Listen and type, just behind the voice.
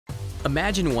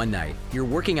Imagine one night, you're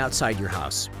working outside your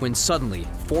house, when suddenly,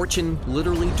 fortune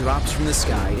literally drops from the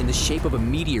sky in the shape of a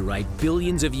meteorite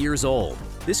billions of years old.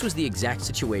 This was the exact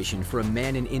situation for a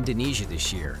man in Indonesia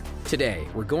this year. Today,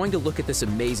 we're going to look at this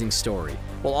amazing story.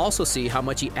 We'll also see how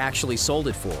much he actually sold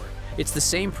it for. It's the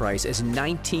same price as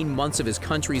 19 months of his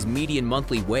country's median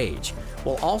monthly wage.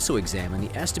 We'll also examine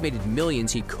the estimated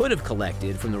millions he could have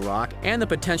collected from the rock and the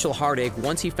potential heartache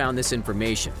once he found this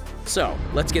information. So,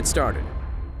 let's get started.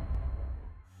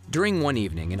 During one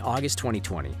evening in August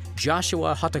 2020,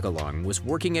 Joshua Hutagalung was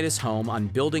working at his home on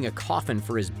building a coffin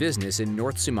for his business in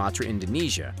North Sumatra,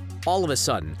 Indonesia. All of a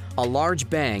sudden, a large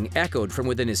bang echoed from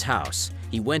within his house.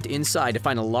 He went inside to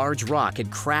find a large rock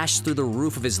had crashed through the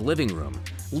roof of his living room,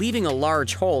 leaving a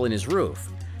large hole in his roof.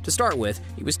 To start with,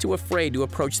 he was too afraid to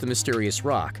approach the mysterious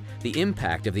rock. The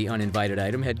impact of the uninvited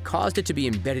item had caused it to be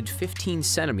embedded 15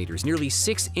 centimeters, nearly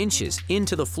 6 inches,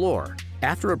 into the floor.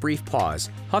 After a brief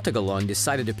pause, Hutagalung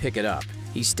decided to pick it up.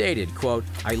 He stated, quote,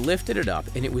 "I lifted it up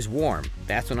and it was warm.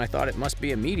 That's when I thought it must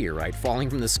be a meteorite falling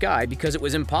from the sky because it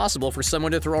was impossible for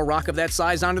someone to throw a rock of that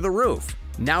size onto the roof."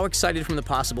 Now excited from the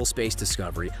possible space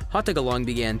discovery, Hutagalung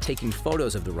began taking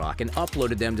photos of the rock and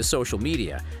uploaded them to social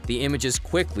media. The images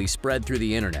quickly spread through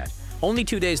the internet. Only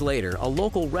 2 days later, a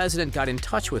local resident got in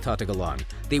touch with Hutagalung.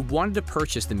 They wanted to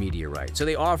purchase the meteorite, so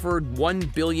they offered 1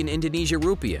 billion Indonesia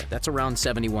rupiah, that's around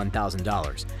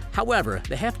 $71,000. However,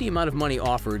 the hefty amount of money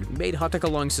offered made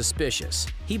Hutagalung suspicious.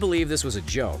 He believed this was a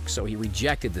joke, so he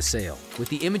rejected the sale. With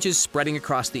the images spreading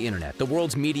across the internet, the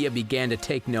world's media began to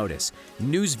take notice.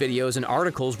 News videos and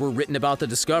articles were written about the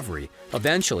discovery.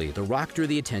 Eventually, the rock drew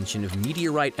the attention of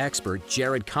meteorite expert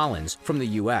Jared Collins from the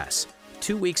US.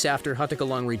 2 weeks after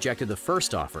Hutagalung rejected the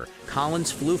first offer,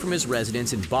 Collins flew from his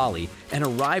residence in Bali and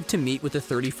arrived to meet with the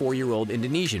 34-year-old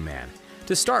Indonesian man.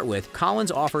 To start with,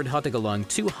 Collins offered Hutagalung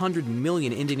 200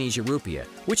 million Indonesia rupiah,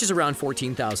 which is around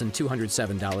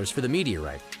 $14,207 for the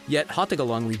meteorite. Yet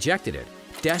Hutagalung rejected it.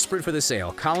 Desperate for the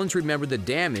sale, Collins remembered the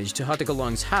damage to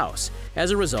Hutagalung's house.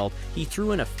 As a result, he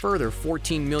threw in a further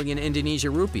 14 million Indonesia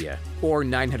rupiah, or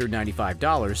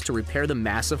 $995, to repair the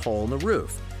massive hole in the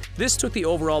roof. This took the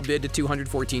overall bid to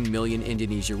 214 million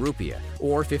Indonesia rupiah,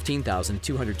 or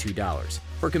 $15,202.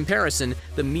 For comparison,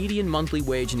 the median monthly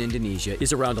wage in Indonesia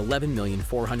is around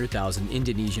 11,400,000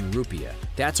 Indonesian rupiah.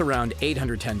 That's around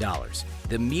 $810.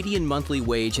 The median monthly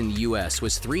wage in the US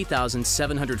was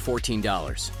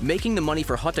 $3,714, making the money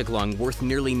for Hutagalung worth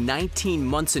nearly 19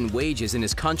 months in wages in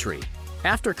his country.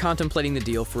 After contemplating the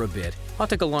deal for a bit,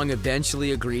 Hutagalung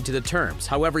eventually agreed to the terms.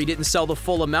 However, he didn't sell the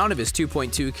full amount of his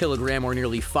 2.2 kilogram or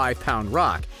nearly 5-pound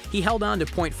rock. He held on to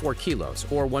 0.4 kilos,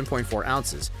 or 1.4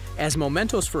 ounces, as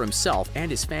mementos for himself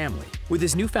and his family. With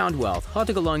his newfound wealth,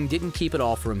 Hutagalung didn't keep it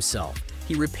all for himself.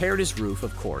 He repaired his roof,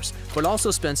 of course, but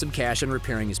also spent some cash on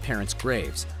repairing his parents'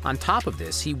 graves. On top of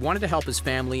this, he wanted to help his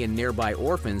family and nearby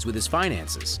orphans with his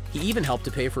finances. He even helped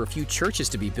to pay for a few churches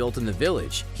to be built in the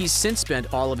village. He's since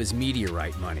spent all of his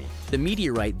meteorite money. The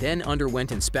meteorite then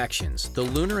underwent inspections. The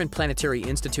Lunar and Planetary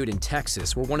Institute in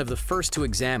Texas were one of the first to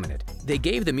examine it. They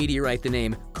gave the meteorite the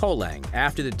name Kolang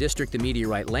after the district the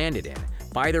meteorite landed in.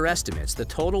 By their estimates, the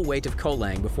total weight of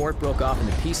Kolang before it broke off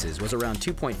into pieces was around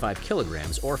 2.5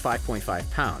 kilograms or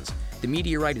 5.5 pounds. The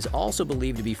meteorite is also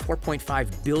believed to be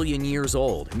 4.5 billion years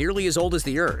old, nearly as old as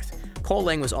the Earth.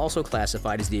 Kolang was also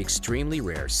classified as the extremely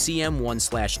rare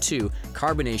CM1/2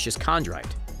 carbonaceous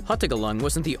chondrite. Hutagalung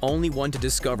wasn't the only one to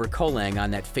discover Kolang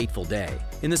on that fateful day.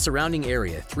 In the surrounding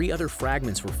area, 3 other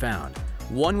fragments were found.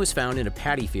 One was found in a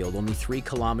paddy field only 3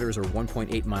 kilometers or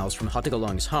 1.8 miles from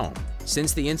Hutagalung's home.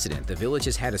 Since the incident, the village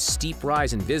has had a steep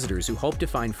rise in visitors who hope to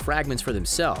find fragments for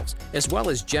themselves, as well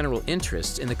as general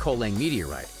interests in the Kolang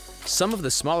meteorite. Some of the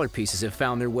smaller pieces have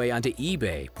found their way onto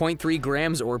eBay. 0.3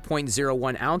 grams or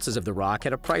 0.01 ounces of the rock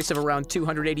had a price of around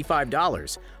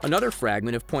 $285. Another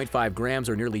fragment of 0.5 grams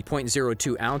or nearly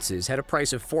 0.02 ounces had a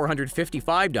price of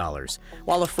 $455,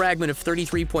 while a fragment of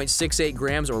 33.68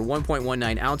 grams or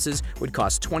 1.19 ounces would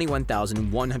cost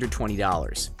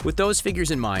 $21,120. With those figures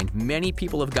in mind, many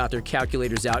people have got their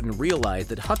calculators out and realized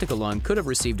that Hutagalung could have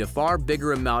received a far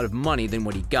bigger amount of money than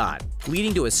what he got,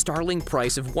 leading to a startling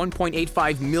price of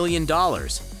 $1.85 million.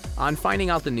 On finding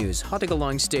out the news,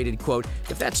 Hutagalung stated, quote,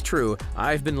 "If that's true,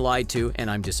 I've been lied to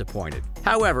and I'm disappointed."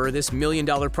 However, this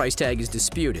million-dollar price tag is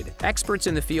disputed. Experts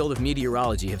in the field of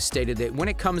meteorology have stated that when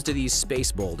it comes to these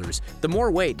space boulders, the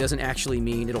more weight doesn't actually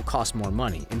mean it'll cost more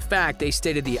money. In fact, they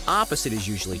stated the opposite is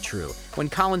usually true. When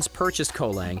Collins purchased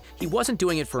Kolang, he wasn't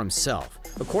doing it for himself.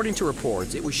 According to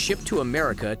reports, it was shipped to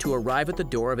America to arrive at the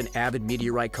door of an avid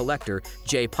meteorite collector,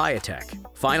 Jay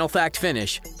Piatek. Final fact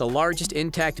finish: the largest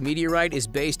intact meteorite is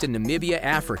based in Namibia,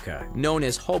 Africa, known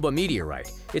as Hoba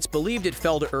meteorite. It's believed it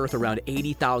fell to Earth around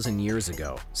 80,000 years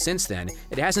ago. Since then,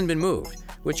 it hasn't been moved,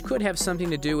 which could have something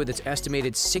to do with its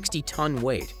estimated 60-ton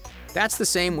weight. That's the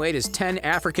same weight as 10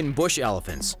 African bush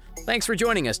elephants. Thanks for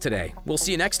joining us today. We'll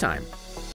see you next time.